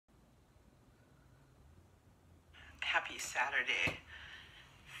Happy Saturday,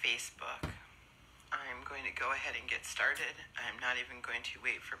 Facebook. I'm going to go ahead and get started. I'm not even going to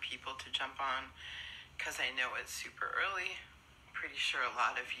wait for people to jump on because I know it's super early. I'm pretty sure a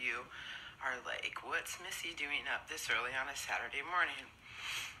lot of you are like, what's Missy doing up this early on a Saturday morning?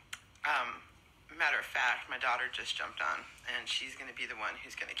 Matter of fact, my daughter just jumped on, and she's going to be the one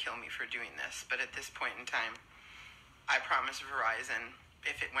who's going to kill me for doing this. But at this point in time, I promised Verizon,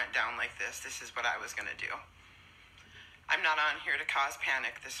 if it went down like this is what I was going to do. I'm not on here to cause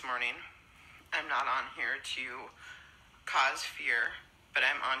panic this morning. I'm not on here to cause fear, but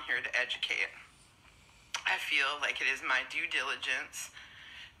I'm on here to educate. I feel like it is my due diligence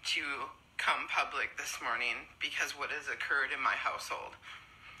to come public this morning because what has occurred in my household.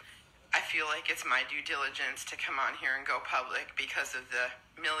 I feel like it's my due diligence to come on here and go public because of the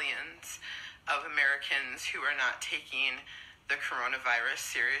millions of Americans who are not taking the coronavirus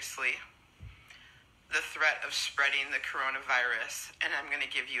seriously. The threat of spreading the coronavirus, and I'm going to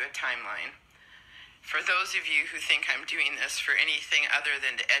give you a timeline. For those of you who think I'm doing this for anything other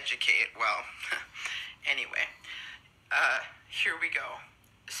than to educate, well, anyway, here we go.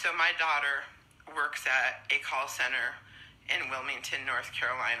 So my daughter works at a call center in Wilmington, North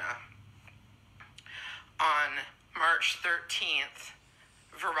Carolina. On March 13th,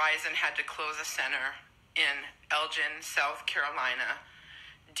 Verizon had to close a center in Elgin, South Carolina,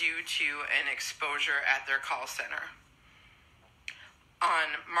 due to an exposure at their call center.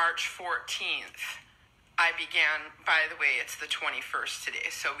 On March 14th, I began, by the way, it's the 21st today,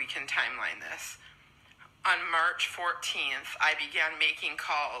 so we can timeline this. On March 14th, I began making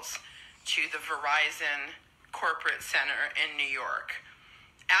calls to the Verizon corporate center in New York,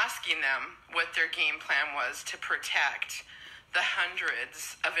 asking them what their game plan was to protect the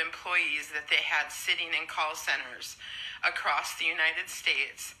hundreds of employees that they had sitting in call centers across the United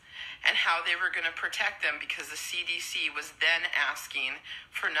States and how they were going to protect them because the CDC was then asking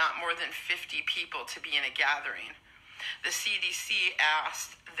for not more than 50 people to be in a gathering. The CDC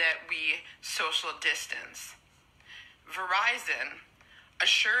asked that we social distance. Verizon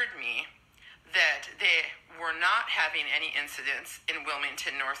assured me that they were not having any incidents in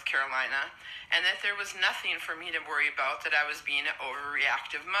Wilmington, North Carolina, and that there was nothing for me to worry about, that I was being an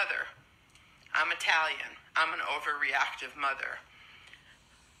overreactive mother. I'm Italian. I'm an overreactive mother.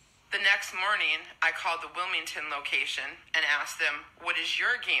 The next morning, I called the Wilmington location and asked them, what is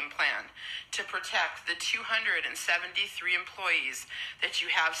your game plan to protect the 273 employees that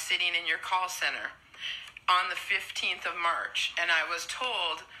you have sitting in your call center on the 15th of March? And I was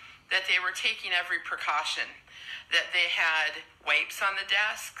told that they were taking every precaution, that they had wipes on the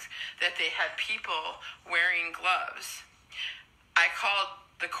desks, that they had people wearing gloves. I called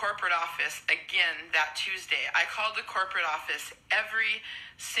the corporate office again that Tuesday. I called the corporate office every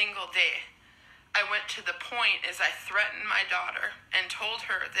single day. I went to the point as I threatened my daughter and told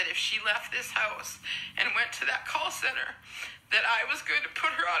her that if she left this house and went to that call center, that I was going to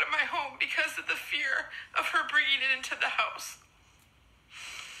put her out of my home because of the fear of her bringing it into the house.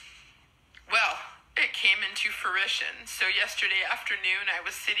 Well, it came into fruition. So yesterday afternoon, I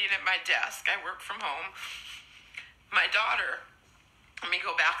was sitting at my desk. I work from home. My daughter, let me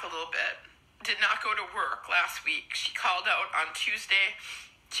go back a little bit, did not go to work last week. She called out on Tuesday.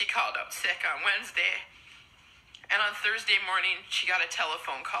 She called out sick on Wednesday. And on Thursday morning, she got a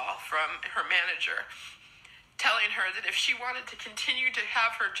telephone call from her manager telling her that if she wanted to continue to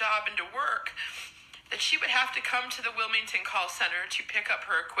have her job and to work, that she would have to come to the Wilmington call center to pick up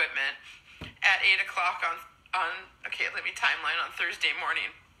her equipment at 8 o'clock on timeline on Thursday morning.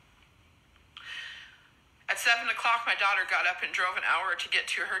 At 7 o'clock, my daughter got up and drove an hour to get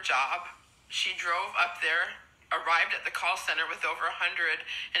to her job. She drove up there, arrived at the call center with over 150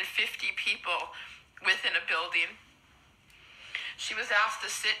 people within a building. She was asked to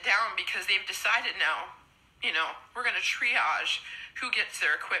sit down because they've decided now, we're going to triage who gets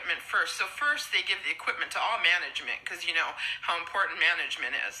their equipment first. So first they give the equipment to all management because you know how important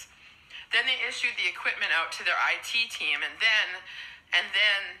management is. Then they issued the equipment out to their IT team, and then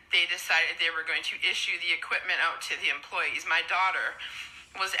they decided they were going to issue the equipment out to the employees. My daughter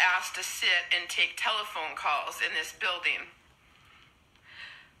was asked to sit and take telephone calls in this building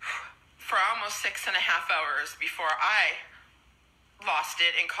for almost 6.5 hours before I lost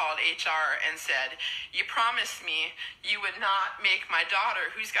it and called HR and said, you promised me you would not make my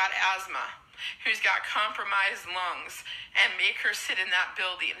daughter, who's got asthma, who's got compromised lungs, and make her sit in that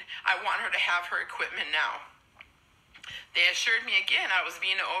building. I want her to have her equipment now. They assured me again I was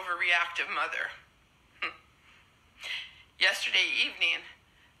being an overreactive mother. Yesterday evening,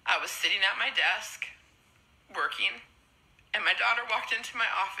 I was sitting at my desk, working, and my daughter walked into my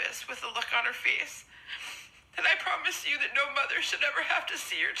office with a look on her face And I promise you that no mother should ever have to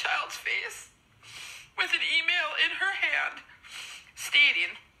see her child's face with an email in her hand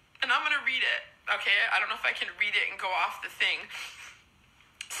stating, and I'm going to read it, okay? I don't know if I can read it and go off the thing.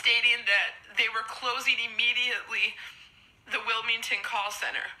 Stating that they were closing immediately the Wilmington call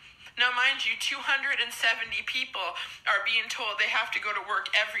center. Now, mind you, 270 people are being told they have to go to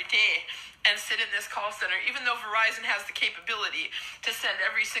work every day and sit in this call center, even though Verizon has the capability to send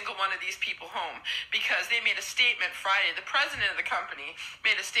every single one of these people home, because they made a statement Friday. The president of the company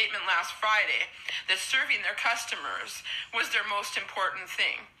made a statement last Friday that serving their customers was their most important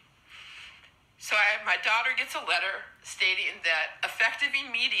thing. So my daughter gets a letter stating that effective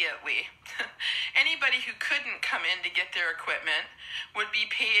immediately, anybody who couldn't come in to get their equipment would be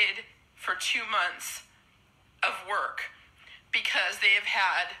paid for 2 months of work because they have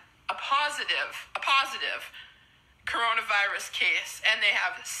had a positive coronavirus case, and they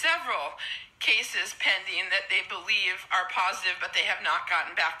have several cases pending that they believe are positive, but they have not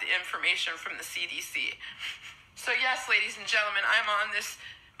gotten back the information from the CDC. So yes, ladies and gentlemen, I'm on this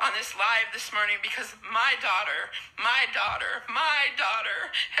live this morning because my daughter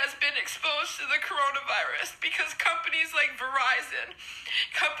has been exposed to the coronavirus because companies like Verizon,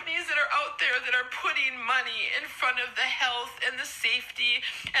 companies that are out there that are putting money in front of the health and the safety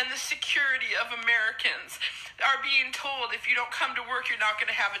and the security of Americans, are being told if you don't come to work, you're not going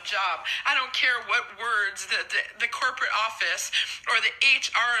to have a job. I don't care what words the corporate office or the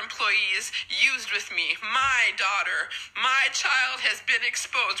HR employees used with me. My daughter, my child has been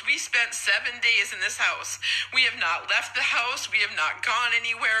exposed. We spent 7 days in this house. We have not left the house. We have not gone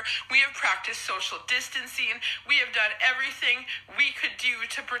anywhere. We have practiced social distancing. We have done everything we could do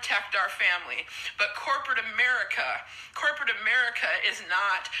to protect our family. But corporate America is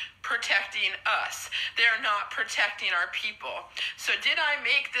not protecting us. They're not protecting our people. So did I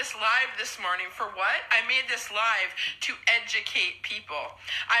make this live this morning for what? I made this live to educate people.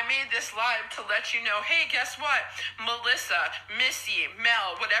 I made this live to let you know, hey, guess what? Melissa, Missy,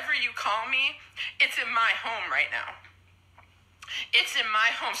 Mel, whatever you call me, it's in my home right now. It's in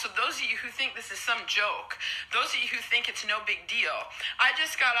my home. So those of you who think this is some joke, those of you who think it's no big deal, I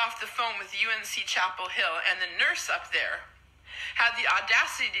just got off the phone with UNC Chapel Hill, and the nurse up there had the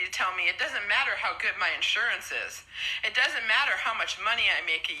audacity to tell me it doesn't matter how good my insurance is. It doesn't matter how much money I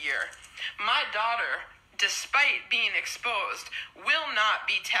make a year. My daughter, despite being exposed, will not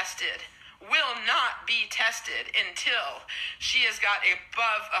be tested until she has got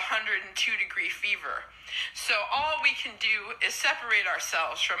above 102-degree fever. So all we can do is separate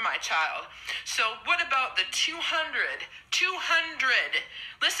ourselves from my child. So what about the 200,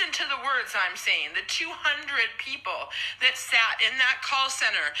 listen to the words I'm saying, the 200 people that sat in that call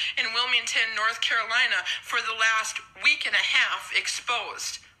center in Wilmington, North Carolina for the last week and a half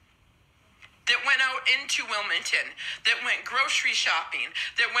exposed, that went out into Wilmington, that went grocery shopping,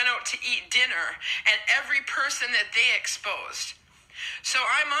 that went out to eat dinner, and every person that they exposed. So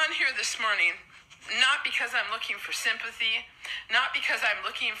I'm on here this morning not because I'm looking for sympathy, not because I'm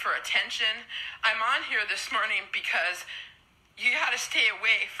looking for attention. I'm on here this morning because you got to stay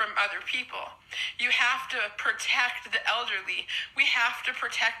away from other people. You have to protect the elderly. We have to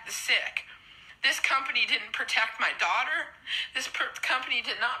protect the sick. This company didn't protect my daughter. This company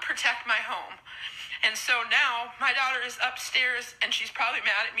did not protect my home. And so now my daughter is upstairs, and she's probably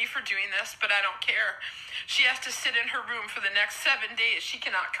mad at me for doing this, but I don't care. She has to sit in her room for the next 7 days. She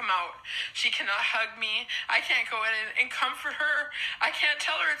cannot come out. She cannot hug me. I can't go in and comfort her. I can't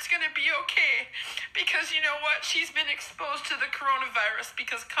tell her it's going to be okay. Because you know what? She's been exposed to the coronavirus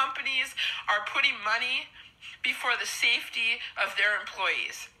because companies are putting money before the safety of their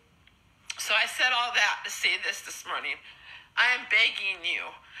employees. So I said all that to say this morning. I am begging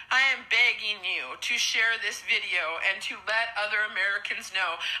you to share this video and to let other Americans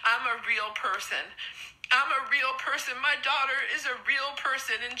know I'm a real person. I'm a real person. My daughter is a real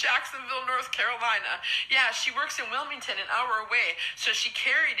person in Jacksonville, North Carolina. Yeah, she works in Wilmington, an hour away, so she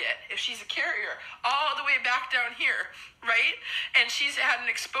carried it, if she's a carrier, all the way back down here, right? And she's had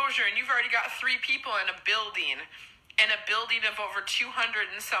an exposure, and you've already got 3 people in a building of over 200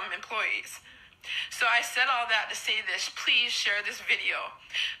 and some employees. So I said all that to say this. Please share this video.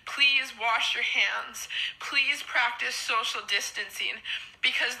 Please wash your hands. Please practice social distancing,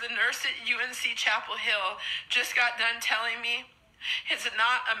 because the nurse at UNC Chapel Hill just got done telling me it's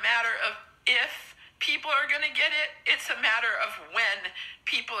not a matter of if people are going to get it, it's a matter of when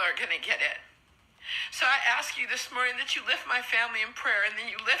people are going to get it. So I ask you this morning that you lift my family in prayer, and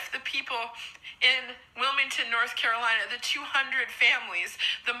then you lift the people in Wilmington, North Carolina, the 200 families,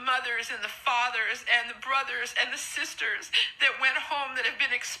 the mothers and the fathers and the brothers and the sisters that went home that have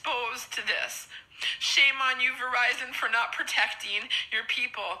been exposed to this. Shame on you, Verizon, for not protecting your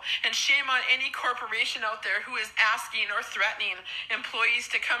people. And shame on any corporation out there who is asking or threatening employees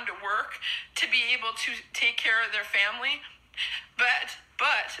to come to work to be able to take care of their family. But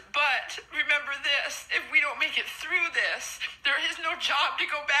remember this, if we don't make it through this, there is no job to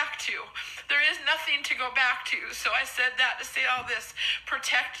go back to. There is nothing to go back to. So I said that to say all this.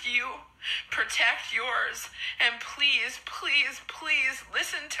 Protect you. Protect yours. And please, please, please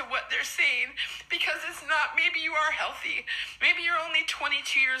listen to what they're saying, because it's not, maybe you are healthy. Maybe you're only 22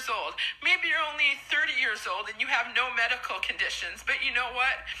 years old. Maybe you're only 30 years old and you have no medical conditions. But you know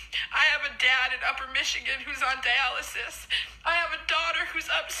what? I have a dad in Upper Michigan who's on dialysis. I have a daughter who's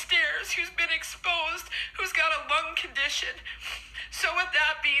upstairs, who's been exposed, who's got a lung condition. So with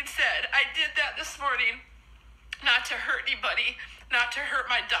that being said, I did that this morning, not to hurt anybody, not to hurt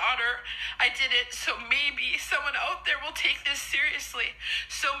my daughter. I did it so maybe someone out there will take this seriously.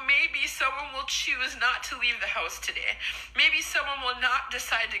 So maybe someone will choose not to leave the house today. Maybe someone will not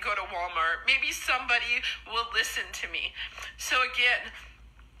decide to go to Walmart. Maybe somebody will listen to me. So again,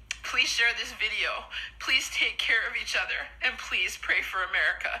 please share this video. Please take care of each other. And please pray for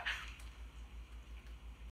America.